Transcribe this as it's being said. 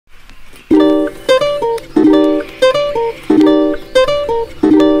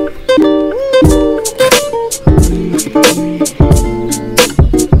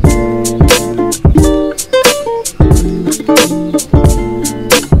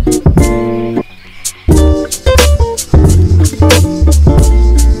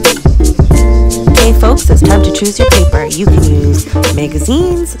choose your paper. You can use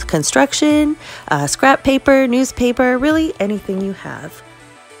magazines, construction, scrap paper, newspaper, really anything you have.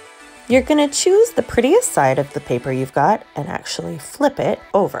 You're going to choose the prettiest side of the paper you've got and actually flip it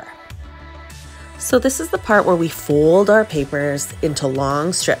over. So this is the part where we fold our papers into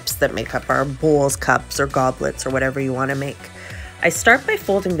long strips that make up our bowls, cups, or goblets, or whatever you want to make. I start by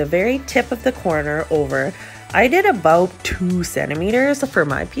folding the very tip of the corner over. I did about 2 centimeters for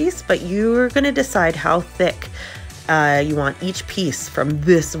my piece, but you're going to decide how thick you want each piece from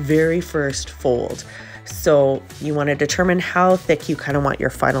this very first fold. So you want to determine how thick you kind of want your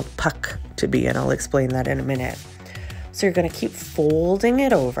final puck to be, and I'll explain that in a minute. So you're going to keep folding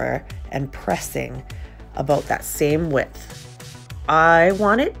it over and pressing about that same width. I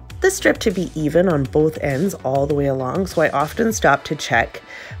wanted the strip to be even on both ends all the way along, so I often stop to check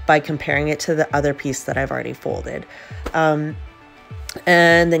by comparing it to the other piece that I've already folded. And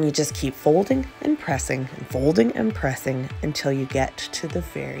then you just keep folding and pressing and folding and pressing until you get to the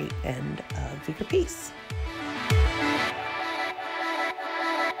very end of your piece.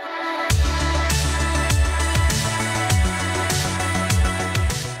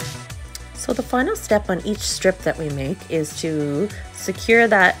 So the final step on each strip that we make is to secure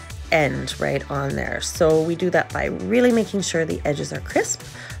that end right on there. So we do that by really making sure the edges are crisp,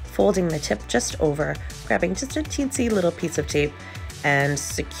 folding the tip just over, grabbing just a teensy little piece of tape and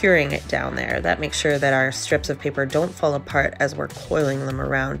securing it down there. That makes sure that our strips of paper don't fall apart as we're coiling them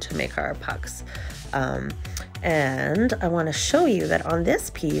around to make our pucks. And I want to show you that on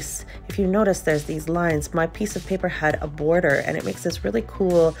this piece, if you notice there's these lines, my piece of paper had a border and it makes this really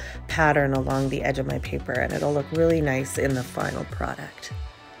cool pattern along the edge of my paper, and it'll look really nice in the final product.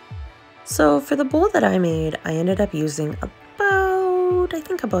 So for the bowl that I made, I ended up using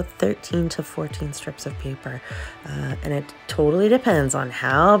about 13 to 14 strips of paper, and it totally depends on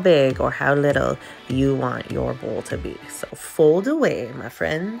how big or how little you want your bowl to be. So fold away, my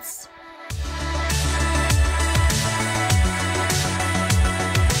friends.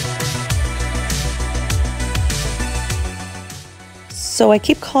 So I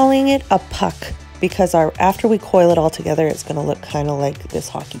keep calling it a puck because after we coil it all together, it's going to look kind of like this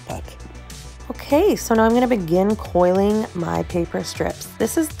hockey puck. Okay, so now I'm going to begin coiling my paper strips.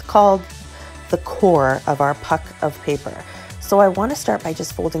 This is called the core of our puck of paper. So I want to start by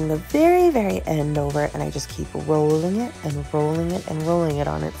just folding the very, very end over, and I just keep rolling it and rolling it and rolling it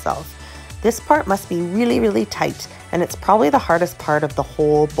on itself. This part must be really, really tight, and it's probably the hardest part of the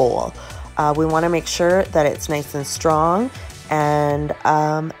whole bowl. We want to make sure that it's nice and strong and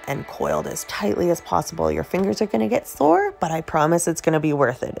coiled as tightly as possible. Your fingers are going to get sore, but I promise it's going to be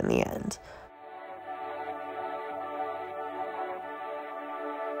worth it in the end.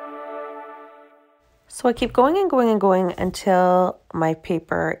 So I keep going and going and going until my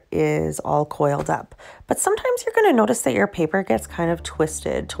paper is all coiled up. But sometimes you're going to notice that your paper gets kind of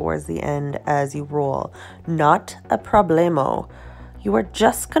twisted towards the end as you roll. Not a problemo. You are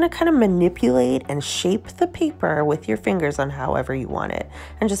just going to kind of manipulate and shape the paper with your fingers on however you want it,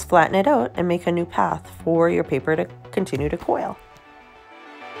 and just flatten it out and make a new path for your paper to continue to coil.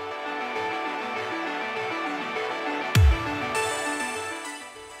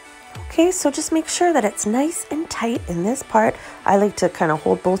 Okay, so just make sure that it's nice and tight in this part. I like to kind of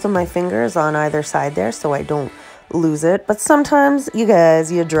hold both of my fingers on either side there so I don't lose it, but sometimes you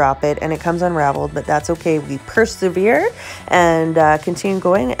guys, you drop it and it comes unraveled, but that's okay. We persevere and continue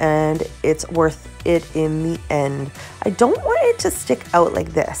going, and it's worth it in the end. I don't want it to stick out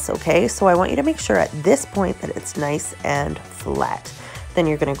like this, okay? So I want you to make sure at this point that it's nice and flat. Then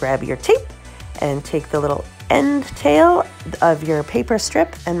you're going to grab your tape and take the little end tail of your paper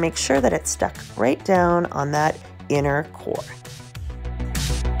strip and make sure that it's stuck right down on that inner core.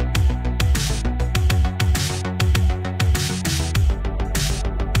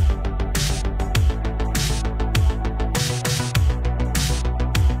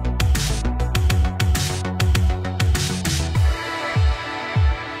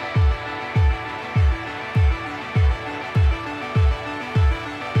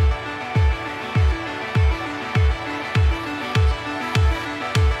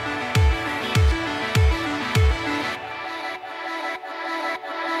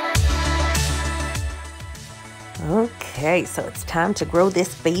 Okay, so it's time to grow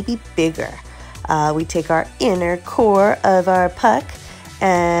this baby bigger. We take our inner core of our puck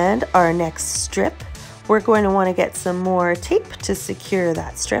and our next strip. We're going to want to get some more tape to secure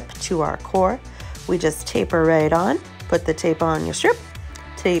that strip to our core. We just taper right on, put the tape on your strip,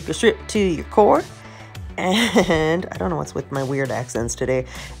 tape your strip to your core, And I don't know what's with my weird accents today.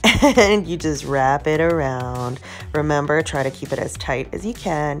 And you just wrap it around. Remember, try to keep it as tight as you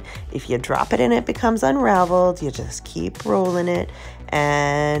can. If you drop it and it becomes unraveled, you just keep rolling it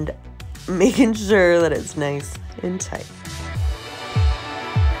and making sure that it's nice and tight.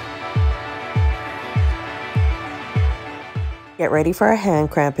 Get ready for a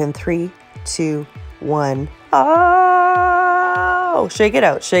hand cramp in 3, 2, 1. Oh! Shake it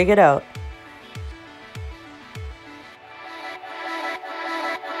out, shake it out.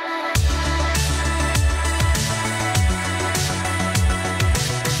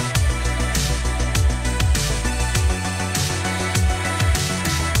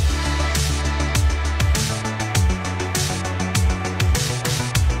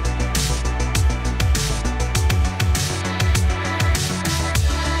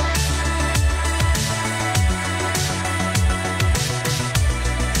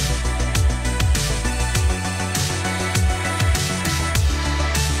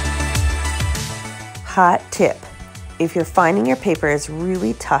 Hot tip, if you're finding your paper is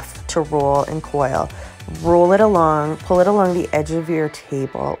really tough to roll and coil, roll it along, pull it along the edge of your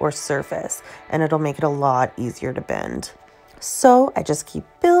table or surface, and it'll make it a lot easier to bend. So I just keep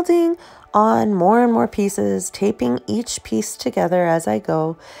building on more and more pieces, taping each piece together as I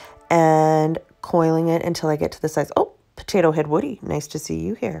go and coiling it until I get to the size. Oh, Potato Head Woody, nice to see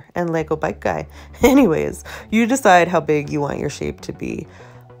you here. And Lego Bike Guy. Anyways, you decide how big you want your shape to be.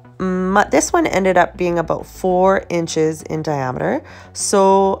 This one ended up being about 4 inches in diameter,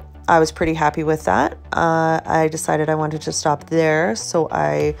 so I was pretty happy with that. I decided I wanted to stop there, so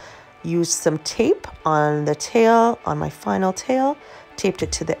I used some tape on the tail, on my final tail, taped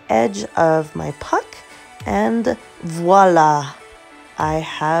it to the edge of my puck, and voila, I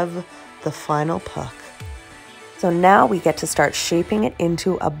have the final puck. So now we get to start shaping it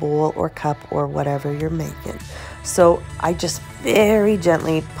into a bowl or cup or whatever you're making. So I just very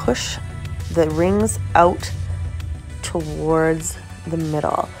gently push the rings out towards the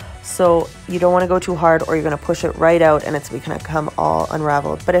middle. So you don't want to go too hard or you're going to push it right out and it's going to come all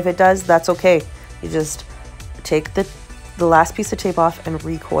unraveled. But if it does, that's okay. You just take the last piece of tape off and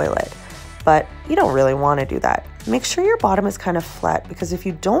recoil it. But you don't really want to do that. Make sure your bottom is kind of flat, because if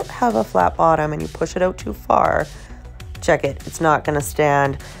you don't have a flat bottom and you push it out too far, check it, it's not going to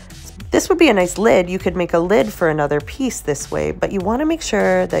stand. This would be a nice lid. You could make a lid for another piece this way, but you want to make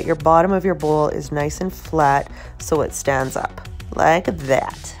sure that your bottom of your bowl is nice and flat so it stands up like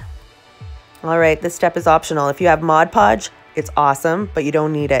that. All right, this step is optional. If you have Mod Podge, it's awesome, but you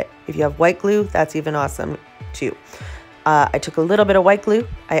don't need it. If you have white glue, that's even awesome too. I took a little bit of white glue,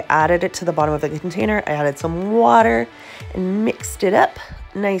 I added it to the bottom of the container, I added some water and mixed it up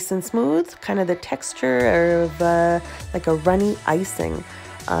nice and smooth, kind of the texture of like a runny icing.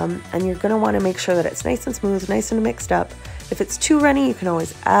 And you're gonna wanna make sure that it's nice and smooth, nice and mixed up. If it's too runny, you can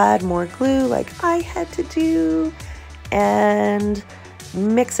always add more glue like I had to do, and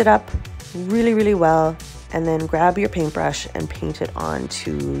mix it up really, really well. And then grab your paintbrush and paint it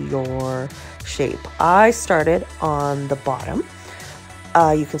onto your shape. I started on the bottom.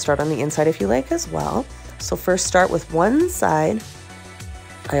 You can start on the inside if you like as well. So first start with one side.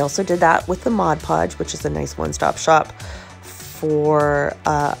 I also did that with the Mod Podge, which is a nice one-stop shop for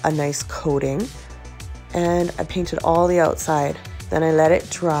a nice coating. And I painted all the outside. Then I let it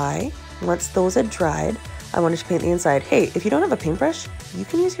dry. Once those had dried, I wanted to paint the inside. Hey, if you don't have a paintbrush, you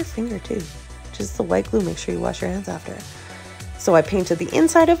can use your finger too. Just the white glue, make sure you wash your hands after. So I painted the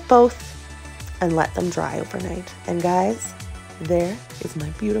inside of both and let them dry overnight. And guys, there is my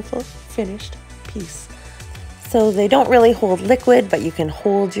beautiful finished piece. So they don't really hold liquid, but you can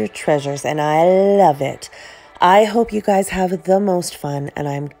hold your treasures, and I love it. I hope you guys have the most fun, and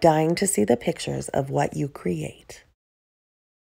I'm dying to see the pictures of what you create.